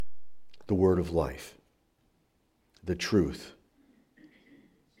the word of life, the truth.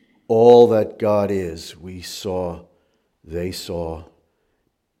 All that God is, they saw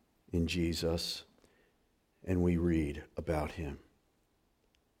in Jesus, and we read about him.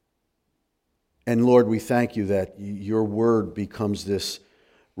 And Lord, we thank you that your word becomes this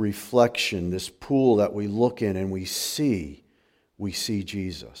reflection, this pool that we look in and we see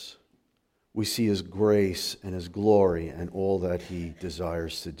Jesus. We see his grace and his glory and all that he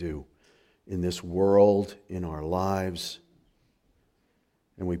desires to do in this world, in our lives.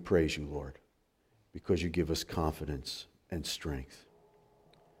 And we praise you, Lord, because you give us confidence and strength.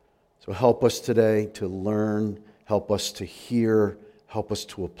 So help us today to learn, help us to hear, help us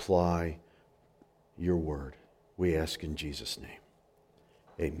to apply your word. We ask in Jesus' name.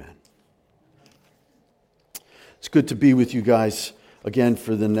 Amen. It's good to be with you guys again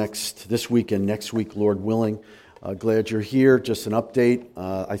for this week and next week, Lord willing. Glad you're here. Just an update.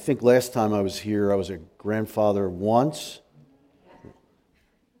 I think last time I was here, I was a grandfather once.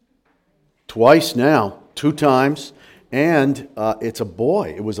 Twice now. 2 times. And it's a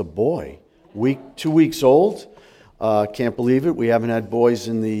boy. It was a boy. 2 weeks old. Can't believe it. We haven't had boys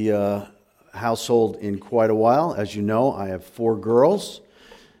in the household in quite a while. As you know, I have 4 girls.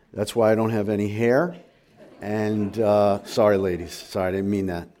 That's why I don't have any hair. And sorry, ladies. Sorry, I didn't mean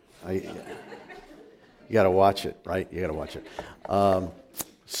that. You got to watch it, right? You got to watch it.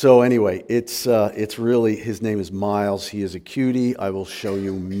 So anyway, it's really, his name is Miles. He is a cutie. I will show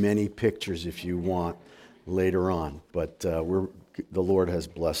you many pictures if you want later on. But the Lord has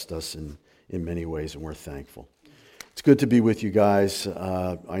blessed us in many ways, and we're thankful. It's good to be with you guys.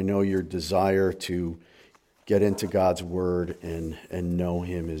 I know your desire to get into God's Word and know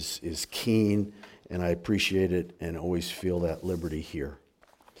him is keen, and I appreciate it and always feel that liberty here.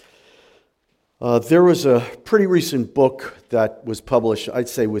 There was a pretty recent book that was published, I'd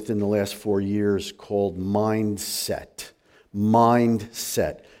say within the last 4 years, called Mindset.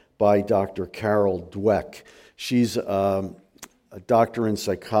 Mindset by Dr. Carol Dweck. She's a doctor in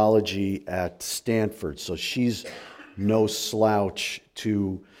psychology at Stanford, so she's no slouch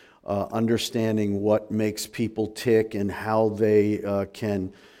to understanding what makes people tick and how they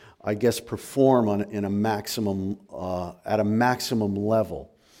can, I guess, perform at a maximum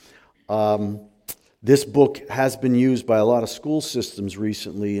level. This book has been used by a lot of school systems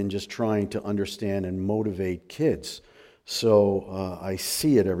recently in just trying to understand and motivate kids. So I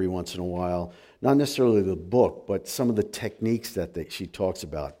see it every once in a while. Not necessarily the book, but some of the techniques that she talks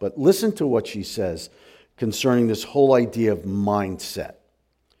about. But listen to what she says concerning this whole idea of mindset.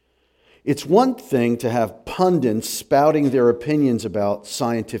 It's one thing to have pundits spouting their opinions about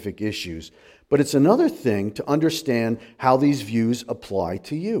scientific issues, but it's another thing to understand how these views apply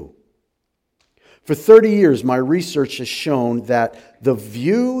to you. For 30 years, my research has shown that the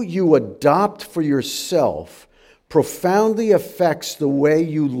view you adopt for yourself profoundly affects the way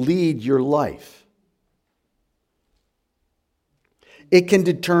you lead your life. It can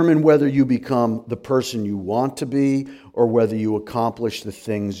determine whether you become the person you want to be or whether you accomplish the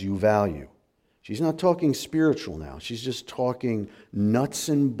things you value. She's not talking spiritual now. She's just talking nuts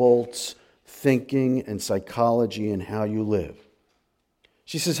and bolts thinking and psychology and how you live.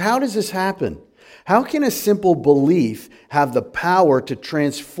 She says, how does this happen? How can a simple belief have the power to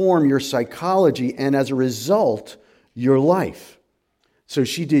transform your psychology and, as a result, your life? So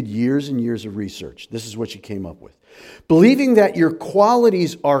she did years and years of research. This is what she came up with. Believing that your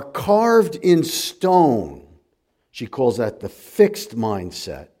qualities are carved in stone, she calls that the fixed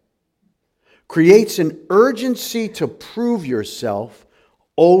mindset, creates an urgency to prove yourself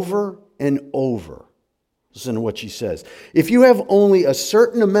over and over. Listen to what she says. If you have only a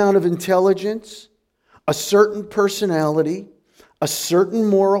certain amount of intelligence, a certain personality, a certain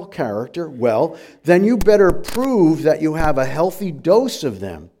moral character, well, then you better prove that you have a healthy dose of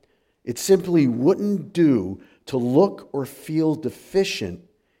them. It simply wouldn't do to look or feel deficient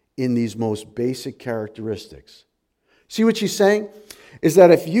in these most basic characteristics. See what she's saying? Is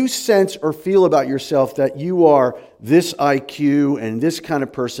that if you sense or feel about yourself that you are this IQ and this kind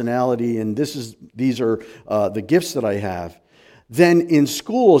of personality and these are the gifts that I have, then in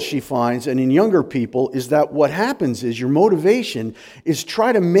school she finds, and in younger people, is that what happens is your motivation is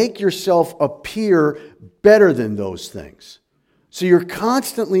try to make yourself appear better than those things. So you're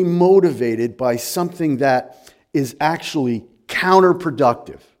constantly motivated by something that is actually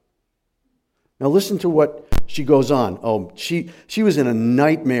counterproductive. Now listen to what she goes on. Oh, she was in a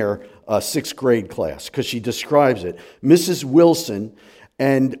nightmare 6th grade class because she describes it. Mrs. Wilson,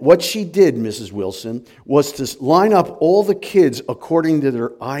 and what she did, Mrs. Wilson, was to line up all the kids according to their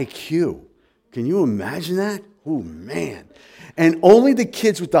IQ. Can you imagine that? Oh, man. And only the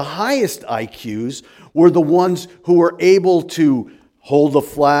kids with the highest IQs were the ones who were able to hold the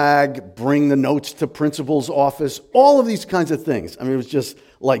flag, bring the notes to principal's office, all of these kinds of things. I mean, it was just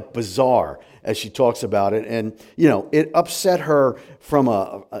like bizarre as she talks about it. And, it upset her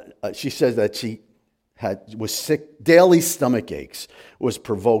from she says that she was sick, daily stomach aches was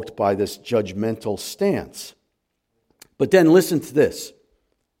provoked by this judgmental stance. But then listen to this.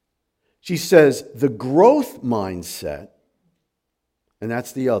 She says the growth mindset, and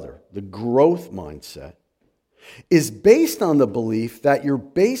that's the growth mindset, is based on the belief that your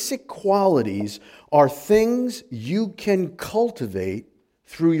basic qualities are things you can cultivate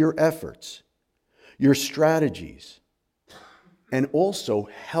through your efforts, your strategies, and also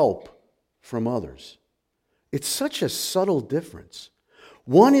help from others. It's such a subtle difference.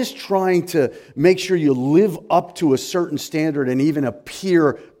 One is trying to make sure you live up to a certain standard and even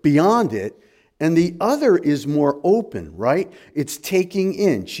appear beyond it. And the other is more open, right? It's taking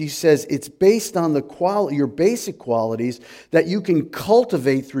in. She says it's based on your basic qualities that you can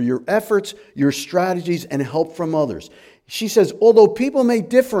cultivate through your efforts, your strategies, and help from others. She says, although people may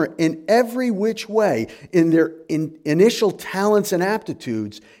differ in every which way in their initial talents and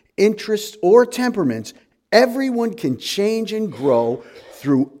aptitudes, interests, or temperaments, everyone can change and grow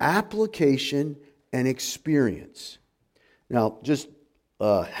through application and experience. Now, just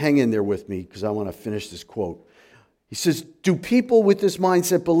hang in there with me because I want to finish this quote. He says, do people with this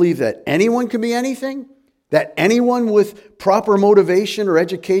mindset believe that anyone can be anything? That anyone with proper motivation or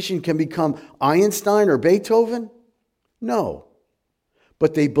education can become Einstein or Beethoven? No.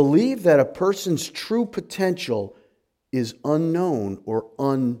 But they believe that a person's true potential is unknown or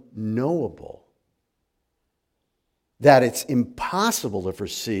unknowable. That it's impossible to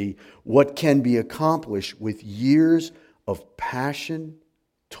foresee what can be accomplished with years of passion,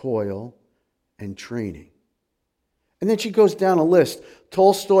 toil, and training. And then she goes down a list.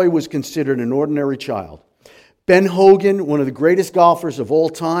 Tolstoy was considered an ordinary child. Ben Hogan, one of the greatest golfers of all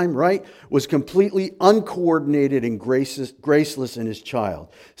time, right, was completely uncoordinated and graceless in his child.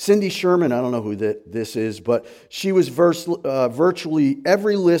 Cindy Sherman, I don't know who this is, but she was virtually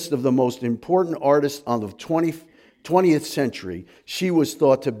every list of the most important artists on the 20th century.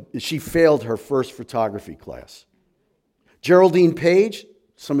 She failed her first photography class. Geraldine Page,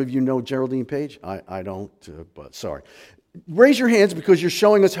 some of you know Geraldine Page. I don't, but sorry. Raise your hands because you're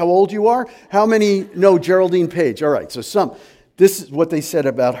showing us how old you are. How many know Geraldine Page? All right, so some. This is what they said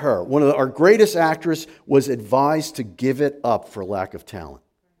about her. Our greatest actress was advised to give it up for lack of talent.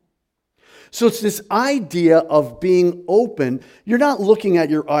 So it's this idea of being open. You're not looking at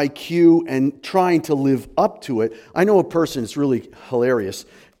your IQ and trying to live up to it. I know a person, it's really hilarious.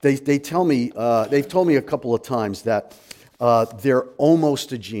 They've told me a couple of times that they're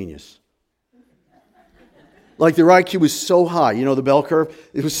almost a genius. Like their IQ was so high, the bell curve?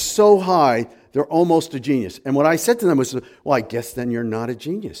 It was so high, they're almost a genius. And what I said to them was, well, I guess then you're not a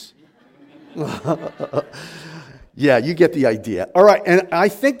genius. Yeah, you get the idea. All right, and I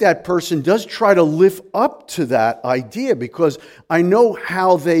think that person does try to live up to that idea because I know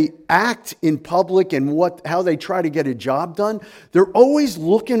how they act in public and how they try to get a job done. They're always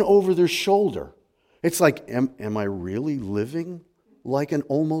looking over their shoulder. It's like, am I really living like an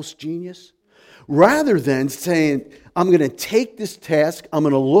almost genius? Rather than saying, I'm going to take this task, I'm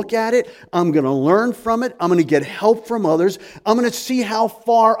going to look at it, I'm going to learn from it, I'm going to get help from others, I'm going to see how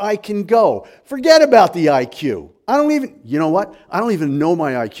far I can go. Forget about the IQ. You know what? I don't even know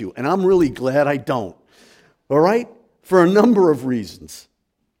my IQ, and I'm really glad I don't. All right? For a number of reasons.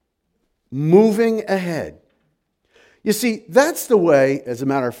 Moving ahead. You see, that's the way, as a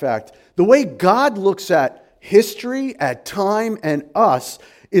matter of fact, the way God looks at history, at time, and us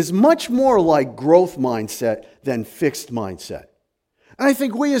is much more like growth mindset than fixed mindset. And I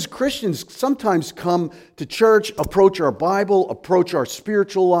think we as Christians sometimes come to church, approach our Bible, approach our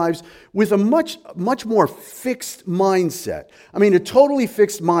spiritual lives with a much more fixed mindset. I mean, a totally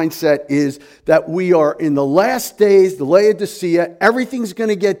fixed mindset is that we are in the last days, the Laodicea, everything's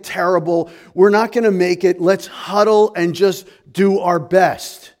going to get terrible, we're not going to make it, let's huddle and just do our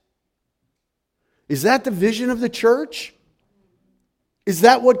best. Is that the vision of the church? Is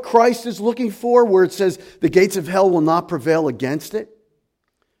that what Christ is looking for, where it says the gates of hell will not prevail against it?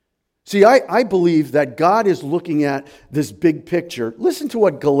 See, I believe that God is looking at this big picture. Listen to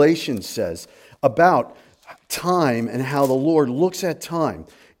what Galatians says about time and how the Lord looks at time.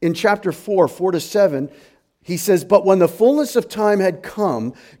 In chapter 4:4-7, he says, but when the fullness of time had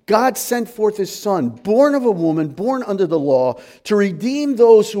come, God sent forth his Son, born of a woman, born under the law, to redeem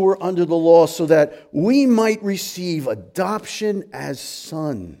those who were under the law so that we might receive adoption as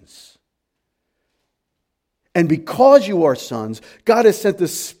sons. And because you are sons, God has sent the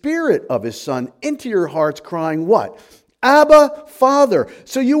Spirit of His Son into your hearts, crying, what? Abba, Father.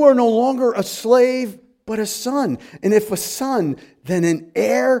 So you are no longer a slave, but a son. And if a son, then an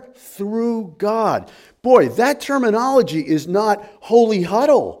heir through God. Boy, that terminology is not holy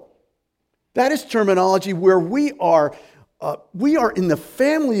huddle. That is terminology where we are in the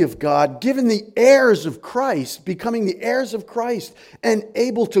family of God, given the heirs of Christ, becoming the heirs of Christ, and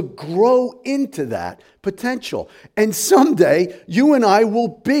able to grow into that potential. And someday, you and I will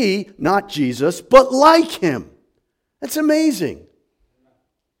be, not Jesus, but like Him. That's amazing.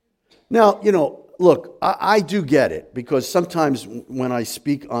 Now, look, I do get it, because sometimes when I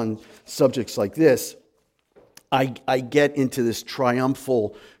speak on subjects like this, I get into this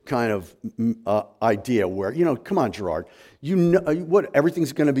triumphal kind of idea where, come on, Gerard,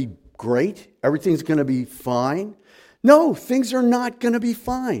 everything's going to be great? Everything's going to be fine? No, things are not going to be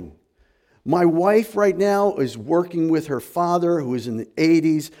fine. My wife right now is working with her father, who is in the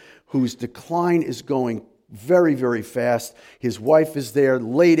 80s, whose decline is going very, very fast. His wife is there,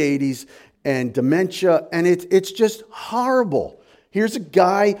 late 80s, and dementia, and it's just horrible. Here's a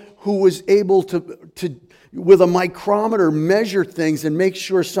guy who was able to with a micrometer measure things and make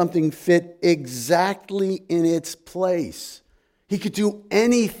sure something fit exactly in its place. He could do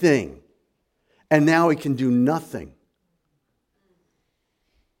anything, and now he can do nothing.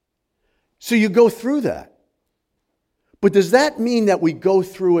 So you go through that. But does that mean that we go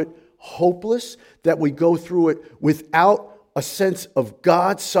through it hopeless? That we go through it without a sense of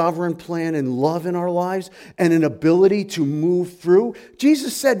God's sovereign plan and love in our lives and an ability to move through?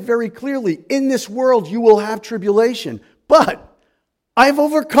 Jesus said very clearly, in this world you will have tribulation, but I've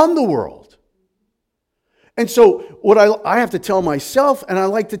overcome the world. And so what I have to tell myself, and I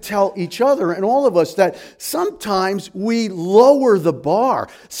like to tell each other and all of us, that sometimes we lower the bar.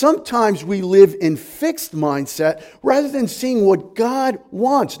 Sometimes we live in fixed mindset rather than seeing what God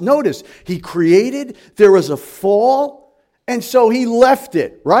wants. Notice, He created, there was a fall, and so He left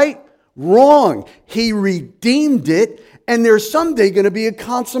it, right? Wrong. He redeemed it, and there's someday going to be a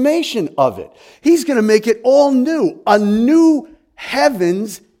consummation of it. He's going to make it all new, a new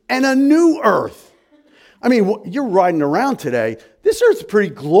heavens and a new earth. I mean, you're riding around today. This earth's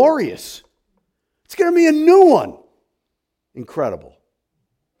pretty glorious. It's going to be a new one. Incredible.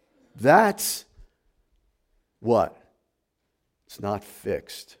 That's what? It's not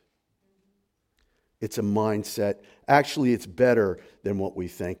fixed. It's a mindset. Actually, it's better than what we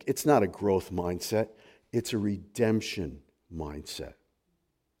think. It's not a growth mindset. It's a redemption mindset.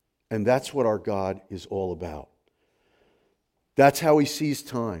 And that's what our God is all about. That's how He sees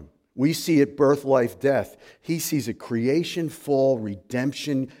time. We see it birth, life, death. He sees a creation, fall,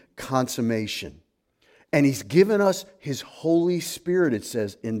 redemption, consummation. And He's given us His Holy Spirit, it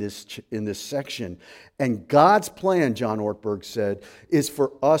says in this section. And God's plan, John Ortberg said, is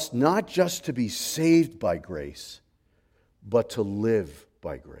for us not just to be saved by grace, but to live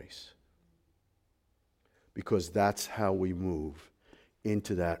by grace. Because that's how we move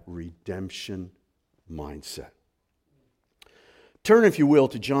into that redemption mindset. Turn, if you will,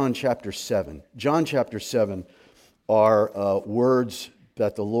 to John chapter 7. John chapter 7 are words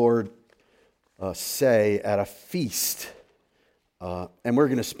that the Lord say at a feast. And we're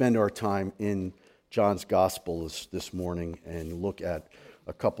going to spend our time in John's Gospel this morning and look at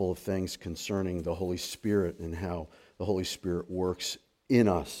a couple of things concerning the Holy Spirit and how the Holy Spirit works in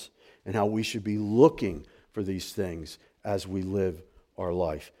us and how we should be looking for these things as we live our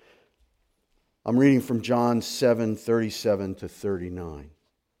life. I'm reading from John 7:37 to 39.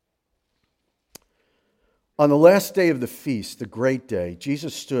 On the last day of the feast, the great day,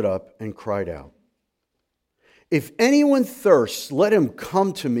 Jesus stood up and cried out, "If anyone thirsts, let him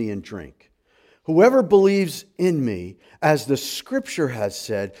come to me and drink. Whoever believes in me, as the Scripture has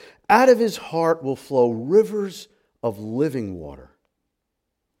said, out of his heart will flow rivers of living water."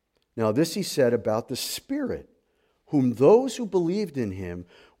 Now this He said about the Spirit, whom those who believed in Him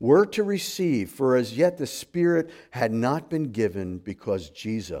were to receive, for as yet the Spirit had not been given because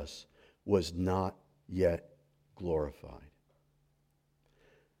Jesus was not yet glorified.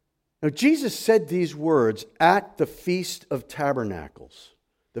 Now Jesus said these words at the Feast of Tabernacles.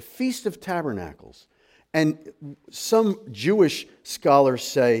 The Feast of Tabernacles. And some Jewish scholars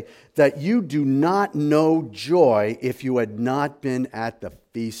say that you do not know joy if you had not been at the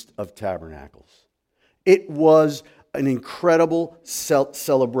Feast of Tabernacles. It was an incredible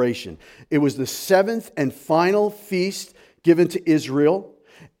celebration. It was the seventh and final feast given to Israel.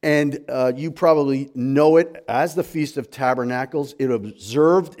 And you probably know it as the Feast of Tabernacles. It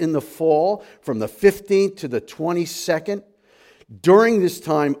observed in the fall from the 15th to the 22nd. During this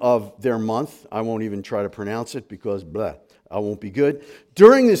time of their month, I won't even try to pronounce it because I won't be good.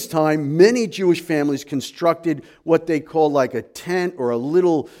 During this time, many Jewish families constructed what they call like a tent or a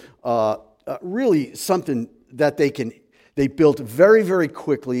little, really something that they built very, very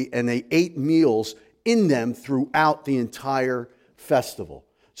quickly, and they ate meals in them throughout the entire festival.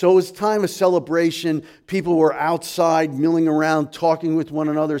 So it was a time of celebration. People were outside, milling around, talking with one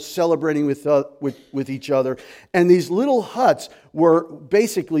another, celebrating with each other. And these little huts were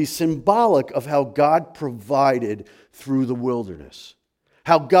basically symbolic of how God provided through the wilderness,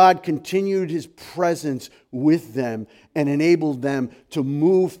 how God continued His presence with them and enabled them to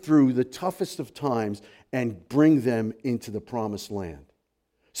move through the toughest of times and bring them into the promised land.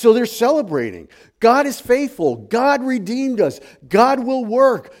 So they're celebrating. God is faithful. God redeemed us. God will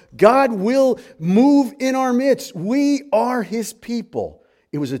work. God will move in our midst. We are His people.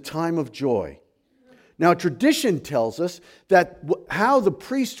 It was a time of joy. Now, tradition tells us that how the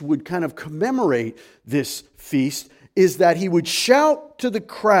priest would kind of commemorate this feast is that he would shout to the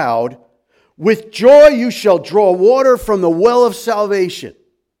crowd, "With joy you shall draw water from the well of salvation."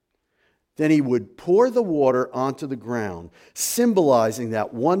 Then he would pour the water onto the ground, symbolizing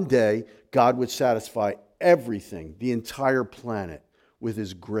that one day God would satisfy everything, the entire planet, with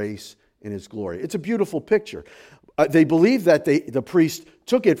His grace and His glory. It's a beautiful picture. They believe that the priest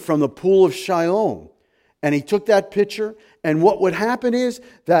took it from the pool of Siloam. And he took that picture, and what would happen is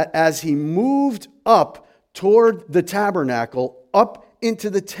that as he moved up toward the tabernacle, up into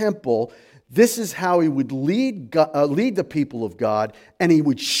the temple, this is how he would lead the people of God, and he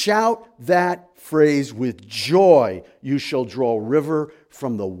would shout that phrase, "With joy you shall draw a river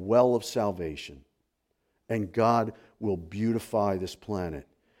from the well of salvation." And God will beautify this planet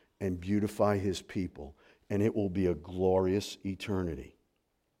and beautify His people, and it will be a glorious eternity.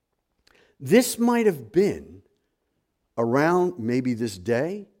 This might have been around maybe this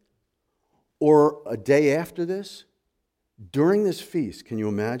day or a day after this, during this feast. Can you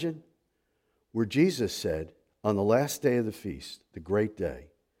imagine? Where Jesus said, on the last day of the feast, the great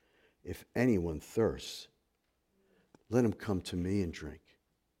day, "If anyone thirsts, let him come to me and drink."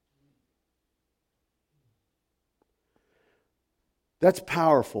 That's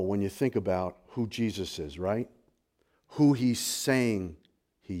powerful when you think about who Jesus is, right? Who He's saying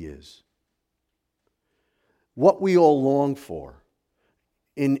He is. What we all long for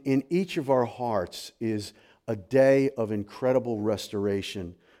in each of our hearts is a day of incredible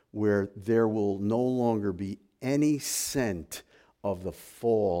restoration where there will no longer be any scent of the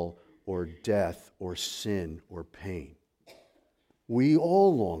fall or death or sin or pain. We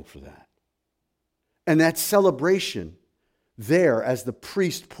all long for that. And that celebration there, as the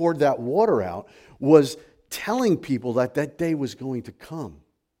priest poured that water out, was telling people that that day was going to come.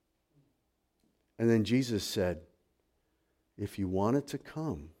 And then Jesus said, if you want it to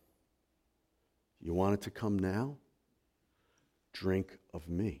come, you want it to come now? Drink of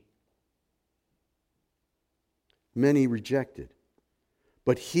me. Many rejected.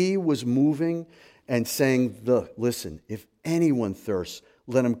 But He was moving and saying, listen, if anyone thirsts,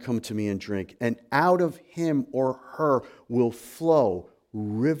 let him come to me and drink. And out of him or her will flow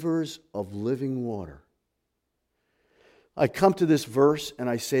rivers of living water. I come to this verse and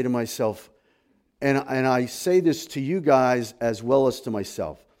I say to myself, and I say this to you guys as well as to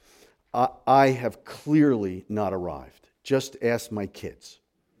myself, I have clearly not arrived. Just ask my kids.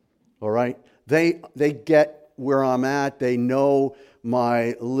 All right? They get where I'm at. They know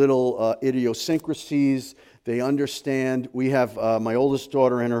my little idiosyncrasies. They understand. We have my oldest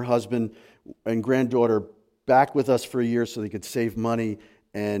daughter and her husband and granddaughter back with us for a year so they could save money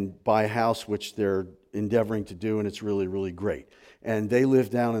and buy a house, which they're endeavoring to do, and it's really, really great. And they live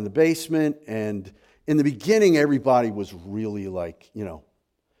down in the basement, and in the beginning, everybody was really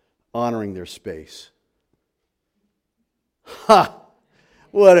honoring their space. Ha!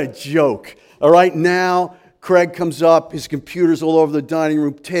 What a joke. All right, now Craig comes up, his computer's all over the dining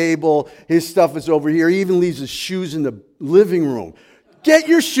room table, his stuff is over here, he even leaves his shoes in the living room. Get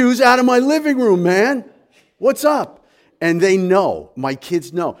your shoes out of my living room, man. What's up? And they know, my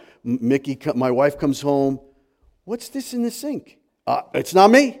kids know. Mickey, my wife, comes home. What's this in the sink? It's not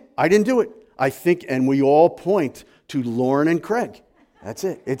me. I didn't do it. I think, and we all point to Lauren and Craig. That's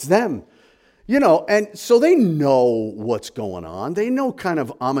it. It's them. And so they know what's going on. They know kind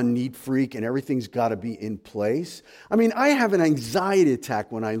of I'm a neat freak and everything's got to be in place. I mean, I have an anxiety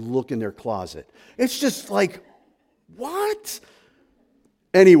attack when I look in their closet. It's just like, what?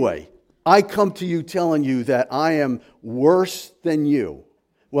 Anyway, I come to you telling you that I am worse than you.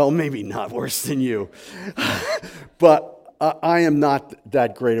 Well, maybe not worse than you. But I am not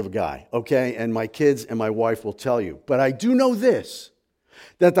that great of a guy, okay? And my kids and my wife will tell you. But I do know this,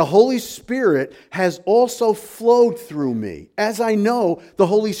 that the Holy Spirit has also flowed through me, as I know the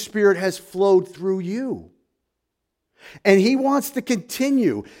Holy Spirit has flowed through you. And He wants to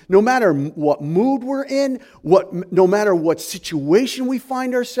continue, no matter what mood we're in, no matter what situation we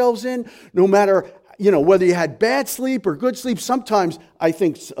find ourselves in, no matter whether you had bad sleep or good sleep. Sometimes I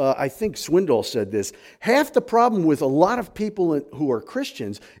think Swindoll said this. Half the problem with a lot of people who are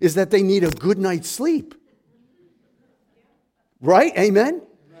Christians is that they need a good night's sleep. Right? Amen?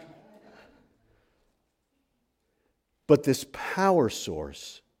 But this power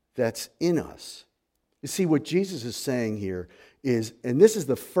source that's in us. You see, what Jesus is saying here is, and this is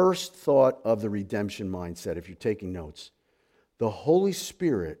the first thought of the redemption mindset, if you're taking notes, the Holy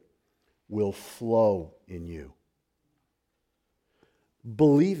Spirit will flow in you.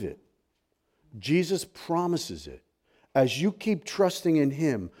 Believe it. Jesus promises it. As you keep trusting in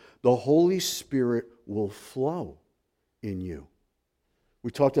Him, the Holy Spirit will flow in you.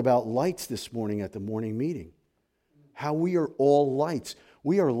 We talked about lights this morning at the morning meeting. How we are all lights.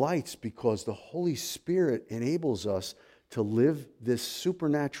 We are lights because the Holy Spirit enables us to live this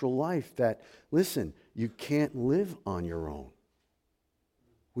supernatural life that, listen, you can't live on your own.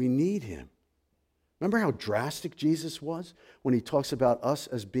 We need Him. Remember how drastic Jesus was when He talks about us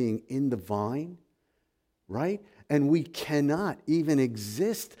as being in the vine, right? And we cannot even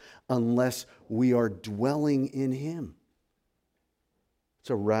exist unless we are dwelling in Him. It's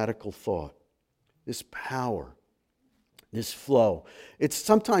a radical thought. This power, this flow. It's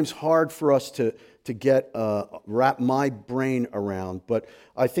sometimes hard for us to wrap my brain around, but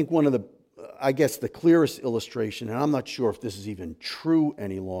I think one of the clearest illustration, and I'm not sure if this is even true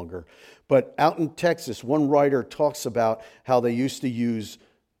any longer, but out in Texas, one writer talks about how they used to use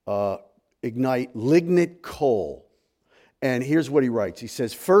ignite lignite coal. And here's what he writes. He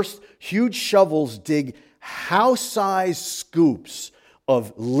says, first, huge shovels dig house-sized scoops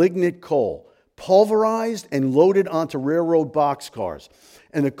of lignite coal, pulverized and loaded onto railroad boxcars.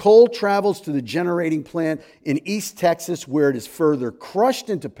 And the coal travels to the generating plant in East Texas, where it is further crushed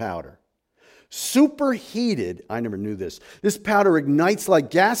into powder. Superheated, I never knew this. This powder ignites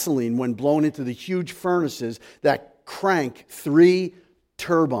like gasoline when blown into the huge furnaces that crank 3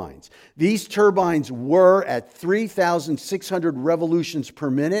 turbines. These turbines whir at 3,600 revolutions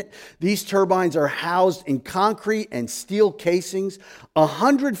per minute. These turbines are housed in concrete and steel casings,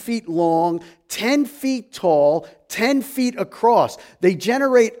 100 feet long, 10 feet tall, 10 feet across. They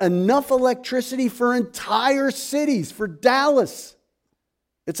generate enough electricity for entire cities, for Dallas.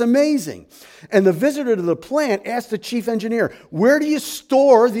 It's amazing. And the visitor to the plant asked the chief engineer, where do you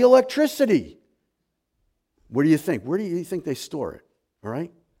store the electricity? What do you think? Where do you think they store it? All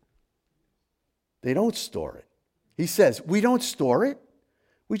right? They don't store it. He says, we don't store it.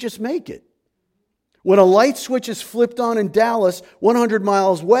 We just make it. When a light switch is flipped on in Dallas, 100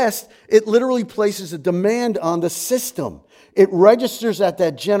 miles west, it literally places a demand on the system. It registers at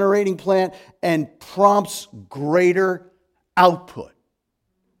that generating plant and prompts greater output.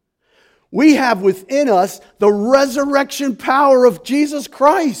 We have within us the resurrection power of Jesus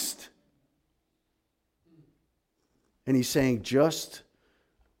Christ. And He's saying, just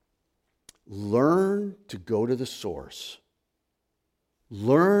learn to go to the source.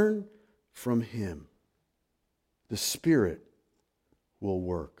 Learn from Him. The Spirit will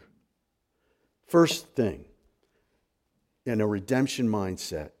work. First thing in a redemption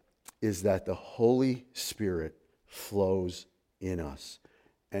mindset is that the Holy Spirit flows in us.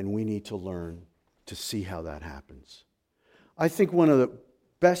 And we need to learn to see how that happens. I think one of the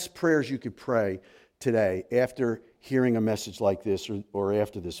best prayers you could pray today after hearing a message like this or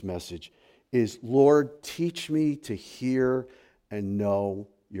after this message is, Lord, teach me to hear and know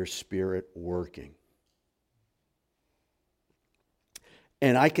your Spirit working.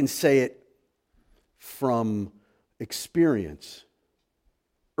 And I can say it from experience.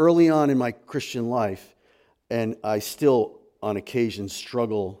 Early on in my Christian life, and I still on occasion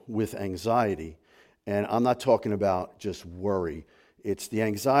struggle with anxiety. And I'm not talking about just worry. It's the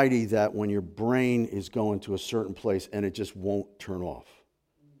anxiety that when your brain is going to a certain place and it just won't turn off.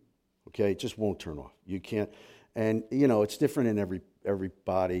 Okay, it just won't turn off. You can't, and it's different in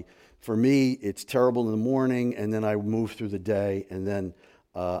everybody. For me, it's terrible in the morning, and then I move through the day, and then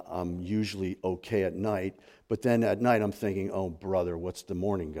I'm usually okay at night. But then at night, I'm thinking, oh, brother, what's the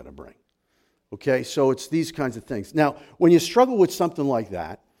morning going to bring? Okay, so it's these kinds of things. Now, when you struggle with something like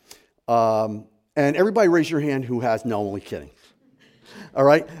that, and everybody raise your hand who has, no, I'm only kidding. All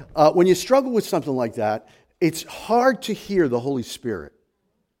right? When you struggle with something like that, it's hard to hear the Holy Spirit.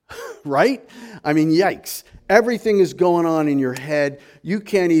 right? I mean, yikes. Everything is going on in your head. You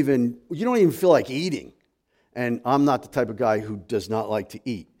don't even feel like eating. And I'm not the type of guy who does not like to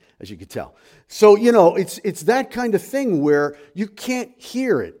eat, as you can tell. So, it's that kind of thing where you can't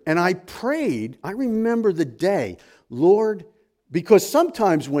hear it. And I prayed, I remember the day, Lord, because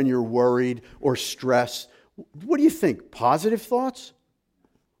sometimes when you're worried or stressed, what do you think? Positive thoughts?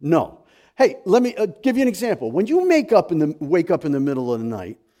 No. Hey, let me give you an example. When you wake up in the middle of the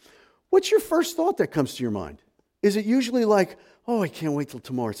night, what's your first thought that comes to your mind? Is it usually like, oh, I can't wait till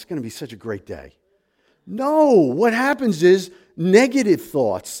tomorrow. It's going to be such a great day. No, what happens is negative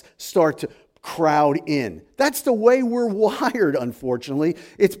thoughts start to crowd in. That's the way we're wired, unfortunately.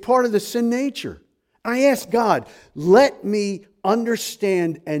 It's part of the sin nature. I ask God, let me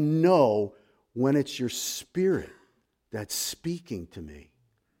understand and know when it's your spirit that's speaking to me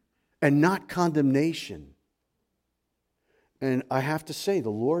and not condemnation. And I have to say, the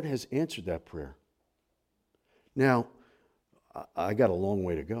Lord has answered that prayer. Now, I got a long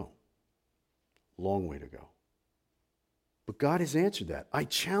way to go. Long way to go. But God has answered that. I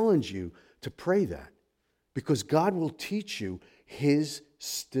challenge you to pray that because God will teach you His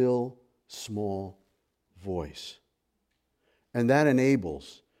still small voice. And that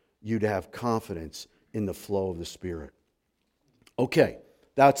enables you to have confidence in the flow of the Spirit. Okay,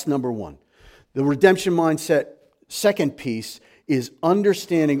 that's number one. The redemption mindset, second piece, is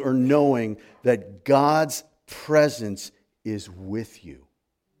understanding or knowing that God's presence is with you.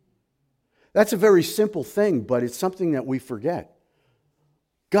 That's a very simple thing, but it's something that we forget.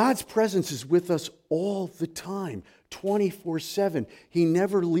 God's presence is with us all the time, 24/7. He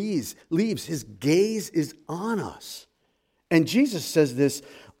never leaves. His gaze is on us. And Jesus says this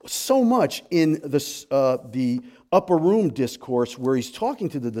so much in the upper room discourse where he's talking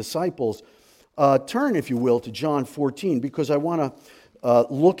to the disciples. Turn, if you will, to John 14, because I want to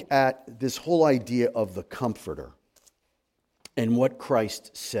look at this whole idea of the Comforter and what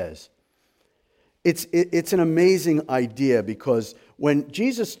Christ says. It's an amazing idea because when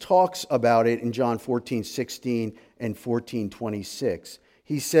Jesus talks about it in John 14:16 and 14:26,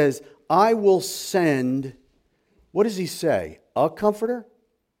 he says, I will send, what does he say? A comforter?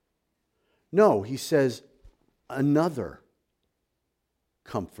 No, he says another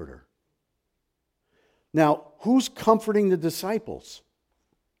comforter. Now, who's comforting the disciples?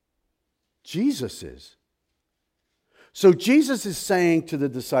 Jesus is. So Jesus is saying to the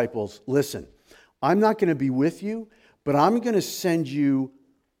disciples, listen, I'm not going to be with you, but I'm going to send you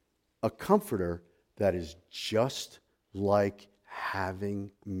a comforter that is just like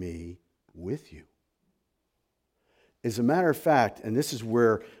having me with you. As a matter of fact, and this is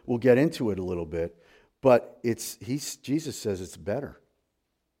where we'll get into it a little bit, but Jesus says it's better.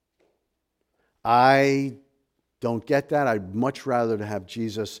 I don't get that. I'd much rather to have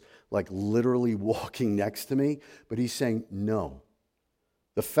Jesus like literally walking next to me, but he's saying no.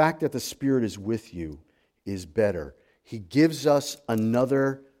 The fact that the Spirit is with you is better. He gives us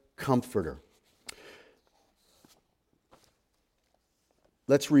another comforter.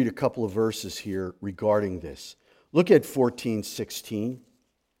 Let's read a couple of verses here regarding this. Look at 14:16.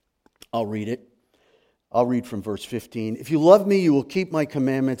 I'll read it. I'll read from verse 15. If you love me, you will keep my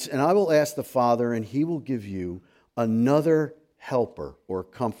commandments, and I will ask the Father, and he will give you another helper or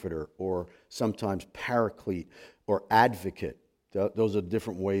comforter, or sometimes paraclete or advocate. Those are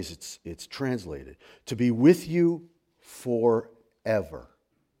different ways it's translated. To be with you forever.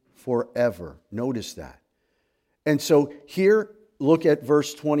 Forever. Notice that. And so here, look at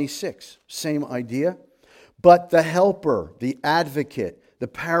verse 26. Same idea. But the helper, the advocate, the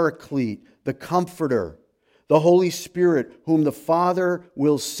paraclete, the comforter, the Holy Spirit, whom the Father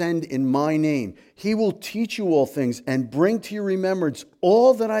will send in my name, he will teach you all things and bring to your remembrance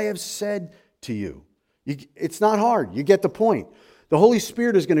all that I have said to you. It's not hard. You get the point. The Holy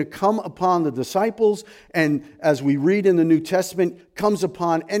Spirit is going to come upon the disciples, and as we read in the New Testament, comes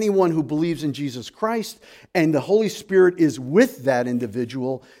upon anyone who believes in Jesus Christ, and the Holy Spirit is with that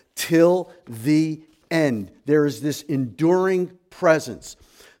individual till the end. There is this enduring presence.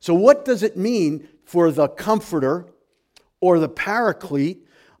 So what does it mean for the comforter or the paraclete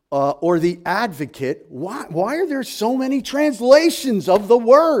or the advocate? Why are there so many translations of the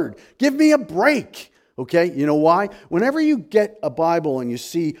word? Give me a break. Okay, you know why? Whenever you get a Bible and you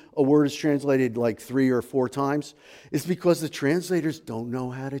see a word is translated like 3 or 4 times, it's because the translators don't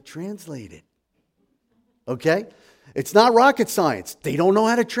know how to translate it. Okay? It's not rocket science. They don't know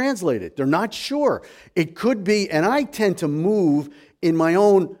how to translate it. They're not sure. It could be, and I tend to move in my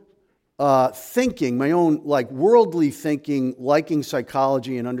own thinking, my own like worldly thinking, liking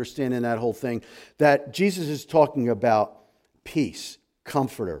psychology and understanding that whole thing, that Jesus is talking about peace,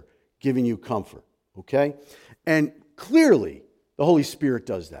 comforter, giving you comfort, okay? And clearly, the Holy Spirit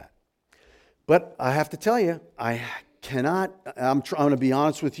does that. But I have to tell you, I'm going to be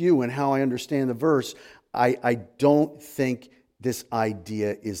honest with you and how I understand the verse. I don't think this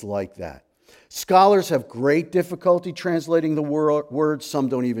idea is like that. Scholars have great difficulty translating the word. Some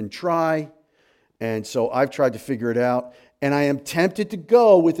don't even try. And so I've tried to figure it out. And I am tempted to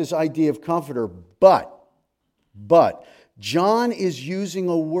go with this idea of comforter. But John is using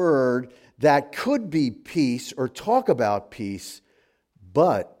a word that could be peace or talk about peace,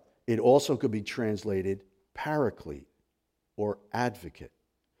 but it also could be translated paraclete or advocate.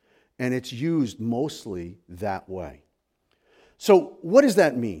 And it's used mostly that way. So what does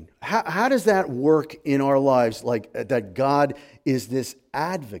that mean? How does that work in our lives, like that God is this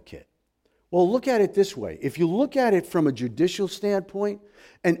advocate? Well, look at it this way. If you look at it from a judicial standpoint,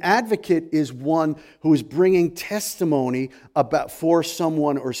 an advocate is one who is bringing testimony for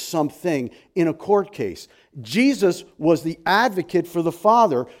someone or something in a court case. Jesus was the advocate for the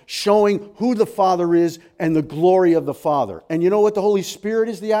Father, showing who the Father is and the glory of the Father. And you know what the Holy Spirit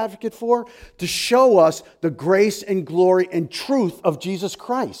is the advocate for? To show us the grace and glory and truth of Jesus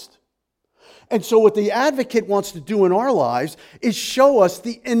Christ. And so what the advocate wants to do in our lives is show us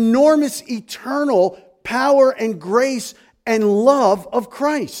the enormous eternal power and grace and love of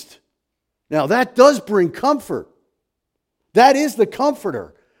Christ. Now that does bring comfort. That is the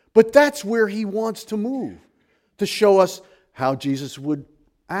comforter. But that's where he wants to move, to show us how Jesus would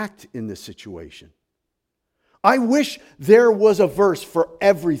act in this situation. I wish there was a verse for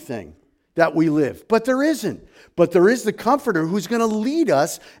everything that we live, but there isn't. But there is the comforter who's going to lead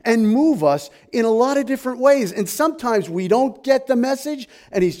us and move us in a lot of different ways. And sometimes we don't get the message,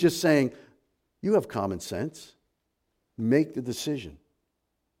 and he's just saying, you have common sense. Make the decision.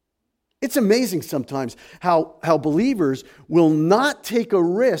 It's amazing sometimes how believers will not take a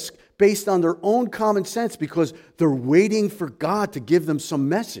risk based on their own common sense because they're waiting for God to give them some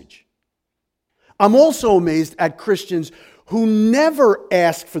message. I'm also amazed at Christians who never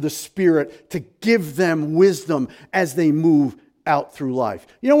ask for the Spirit to give them wisdom as they move out through life.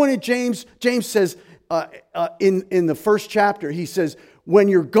 You know, when James says in the first chapter, he says, when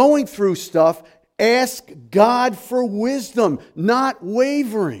you're going through stuff, ask God for wisdom, not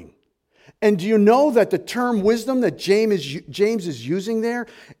wavering. And do you know that the term wisdom that James is using there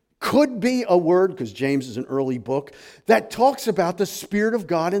could be a word, because James is an early book, that talks about the Spirit of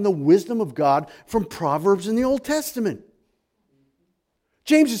God and the wisdom of God from Proverbs in the Old Testament.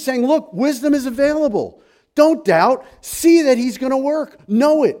 James is saying, look, wisdom is available. Don't doubt. See that he's going to work.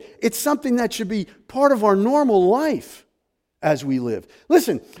 Know it. It's something that should be part of our normal life as we live.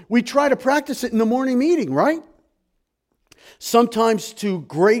 Listen, we try to practice it in the morning meeting, right? Sometimes to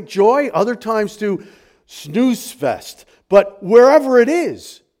great joy, other times to snooze fest. But wherever it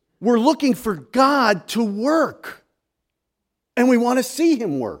is, we're looking for God to work. And we want to see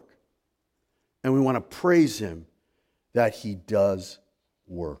him work. And we want to praise him that he does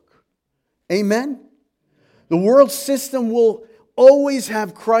work. Amen? The world system will always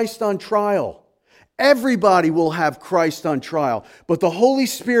have Christ on trial. Everybody will have Christ on trial. But the Holy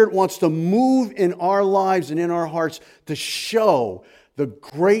Spirit wants to move in our lives and in our hearts to show the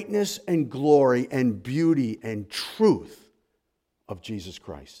greatness and glory and beauty and truth of Jesus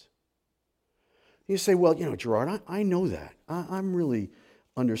Christ. You say, well, Gerard, I know that. I'm really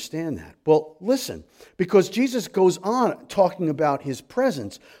understand that. Well, listen, because Jesus goes on talking about his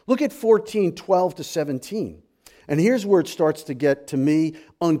presence. Look at 14:12-17. And here's where it starts to get, to me,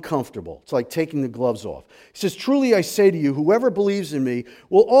 uncomfortable. It's like taking the gloves off. He says, truly I say to you, whoever believes in me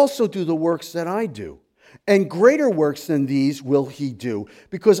will also do the works that I do. And greater works than these will he do,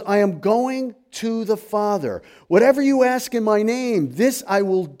 because I am going to the Father. Whatever you ask in my name, this I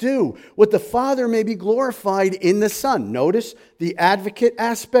will do, what the Father may be glorified in the Son. Notice the advocate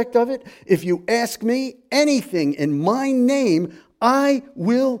aspect of it. If you ask me anything in my name, I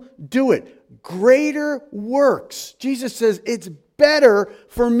will do it. Greater works. Jesus says, it's better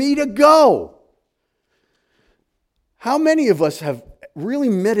for me to go. How many of us have really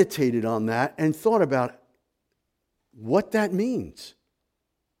meditated on that and thought about what that means?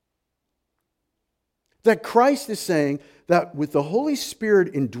 That Christ is saying that with the Holy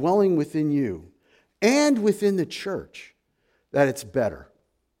Spirit indwelling within you and within the church, that it's better.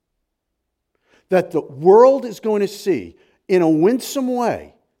 That the world is going to see in a winsome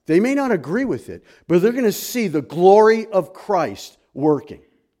way. They may not agree with it, but they're going to see the glory of Christ working.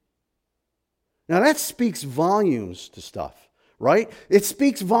 Now that speaks volumes to stuff, right? It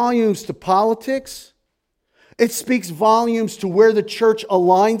speaks volumes to politics. It speaks volumes to where the church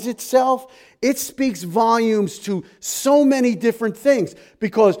aligns itself. it speaks volumes to so many different things.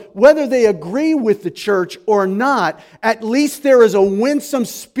 Because whether they agree with the church or not, at least there is a winsome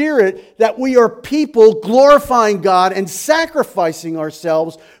spirit that we are people glorifying God and sacrificing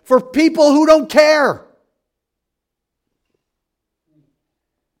ourselves for people who don't care.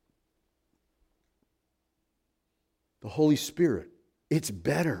 The Holy Spirit, it's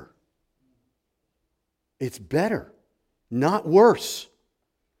better. It's better, not worse.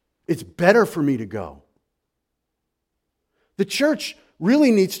 It's better for me to go. The church really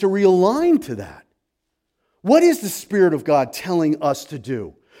needs to realign to that. What is the Spirit of God telling us to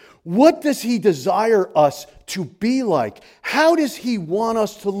do? What does He desire us to be like? How does He want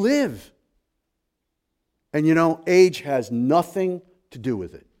us to live? And you know, age has nothing to do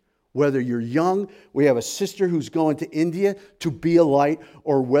with it. Whether you're young, we have a sister who's going to India to be a light,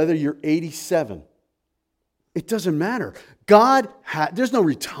 or whether you're 87. It doesn't matter. There's no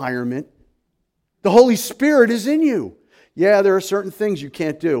retirement. The Holy Spirit is in you. Yeah, there are certain things you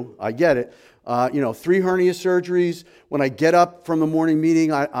can't do. I get it. 3 hernia surgeries. When I get up from the morning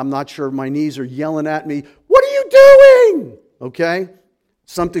meeting, I'm not sure my knees are yelling at me. What are you doing? Okay?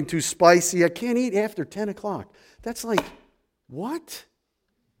 Something too spicy. I can't eat after 10 o'clock. That's like, what?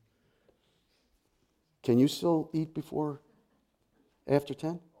 Can you still eat after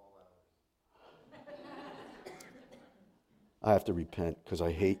 10? I have to repent because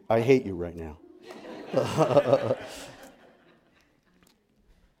I hate you right now.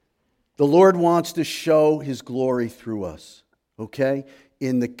 The Lord wants to show His glory through us, okay?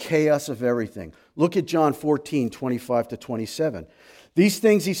 In the chaos of everything. Look at John 14, 25 to 27. These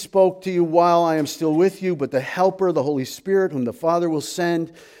things He spoke to you while I am still with you, but the Helper, the Holy Spirit, whom the Father will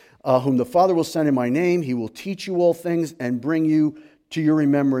send in my name, He will teach you all things and bring you to your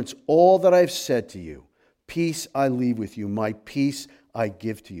remembrance all that I've said to you. Peace I leave with you, my peace I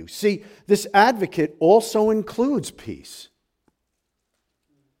give to you. See, this advocate also includes peace.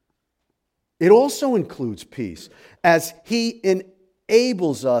 It also includes peace, as He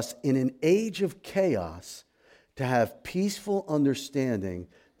enables us in an age of chaos to have peaceful understanding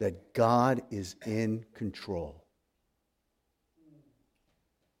that God is in control.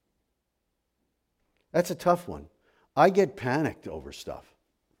 That's a tough one. I get panicked over stuff,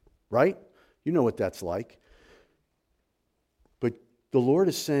 right? You know what that's like. But the Lord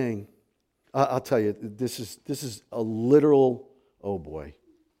is saying, I'll tell you, this is a literal, oh boy.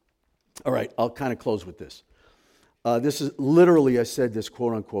 All right, I'll kind of close with this. This is literally, I said this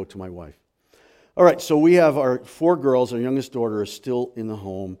quote unquote to my wife. All right, so we have our 4 girls. Our youngest daughter is still in the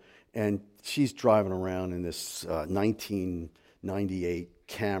home, and she's driving around in this 1998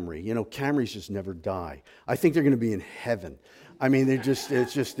 Camry. You know, Camrys just never die. I think they're going to be in heaven. I mean, they just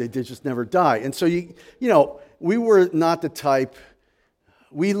never die. And so we were not the type.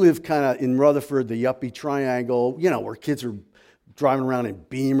 We live kind of in Rutherford, the yuppie triangle. Where kids are driving around in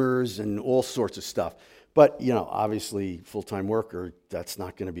Beamers and all sorts of stuff. But obviously, full-time worker, that's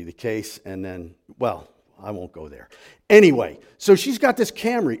not going to be the case. And then, well, I won't go there. Anyway, so she's got this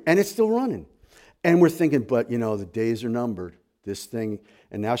Camry, and it's still running. And we're thinking, but the days are numbered. This thing,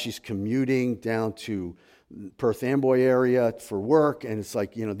 and now she's commuting down to Perth Amboy area for work, and it's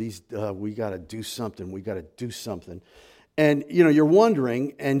like, we got to do something. And, you're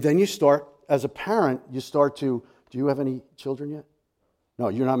wondering, and then you start, as a parent, do you have any children yet? No,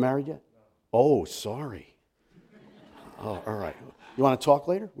 you're not married yet? Oh, sorry. Oh, all right. You want to talk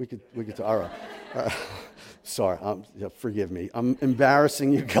later? We could talk. All right. Sorry. Forgive me. I'm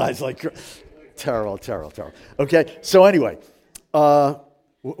embarrassing you guys like terrible. Okay. So anyway,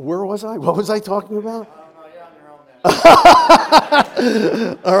 where was I? What was I talking about?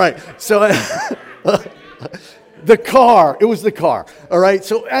 All right. So the car. It was the car. All right.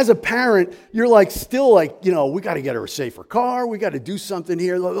 So as a parent, you're still we got to get her a safer car. We got to do something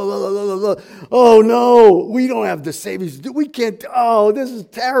here. Oh no, we don't have the savings. We can't. Oh, this is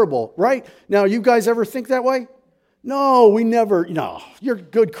terrible. Right? Now, you guys ever think that way? No, we never. No, you're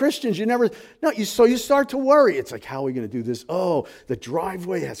good Christians. You never. No, so you start to worry. It's like, how are we going to do this? Oh, the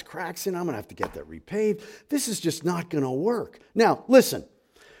driveway has cracks in it. I'm going to have to get that repaved. This is just not going to work. Now, listen.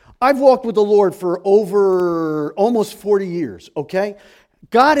 I've walked with the Lord for over almost 40 years, okay?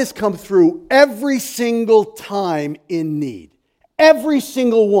 God has come through every single time in need. Every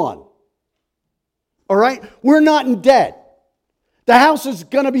single one. All right? We're not in debt. The house is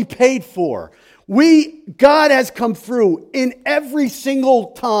going to be paid for. God has come through in every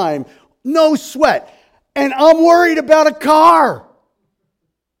single time. No sweat. And I'm worried about a car.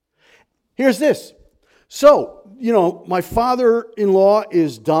 Here's this. So, my father-in-law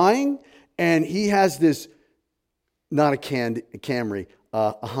is dying, and he has this, not a Camry,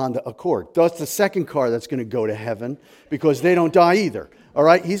 a Honda Accord. That's the second car that's going to go to heaven because they don't die either. All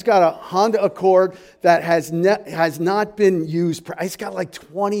right? He's got a Honda Accord that has not been used. It's got like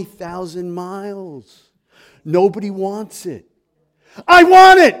 20,000 miles. Nobody wants it. I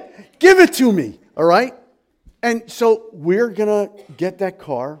want it! Give it to me. All right? And so we're going to get that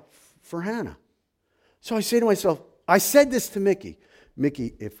car for Hannah. So I say to myself, I said this to Mickey.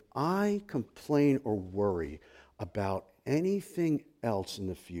 Mickey, if I complain or worry about anything else in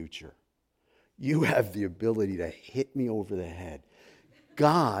the future, you have the ability to hit me over the head.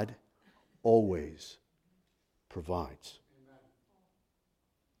 God always provides.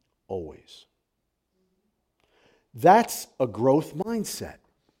 Always. That's a growth mindset.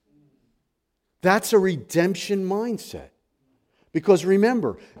 That's a redemption mindset. Because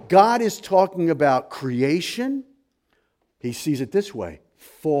remember, God is talking about creation. He sees it this way: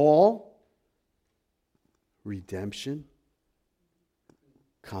 fall, redemption,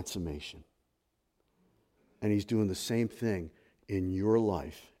 consummation. And He's doing the same thing in your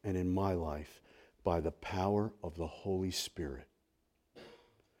life and in my life by the power of the Holy Spirit.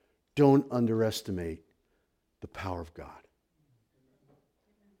 Don't underestimate the power of God.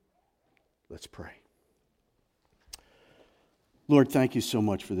 Let's pray. Lord, thank you so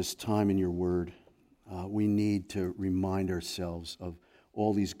much for this time in your word. We need to remind ourselves of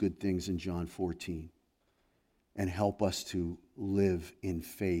all these good things in John 14 and help us to live in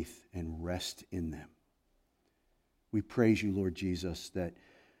faith and rest in them. We praise you, Lord Jesus, that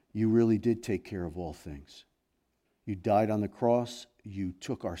you really did take care of all things. You died on the cross. You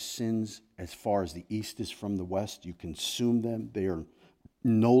took our sins as far as the east is from the west. You consumed them. They are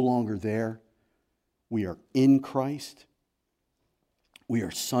no longer there. We are in Christ. We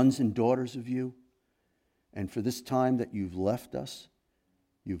are sons and daughters of you. And for this time that you've left us,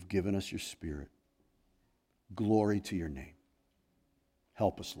 you've given us your Spirit. Glory to your name.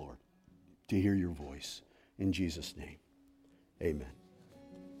 Help us, Lord, to hear your voice. In Jesus' name, amen.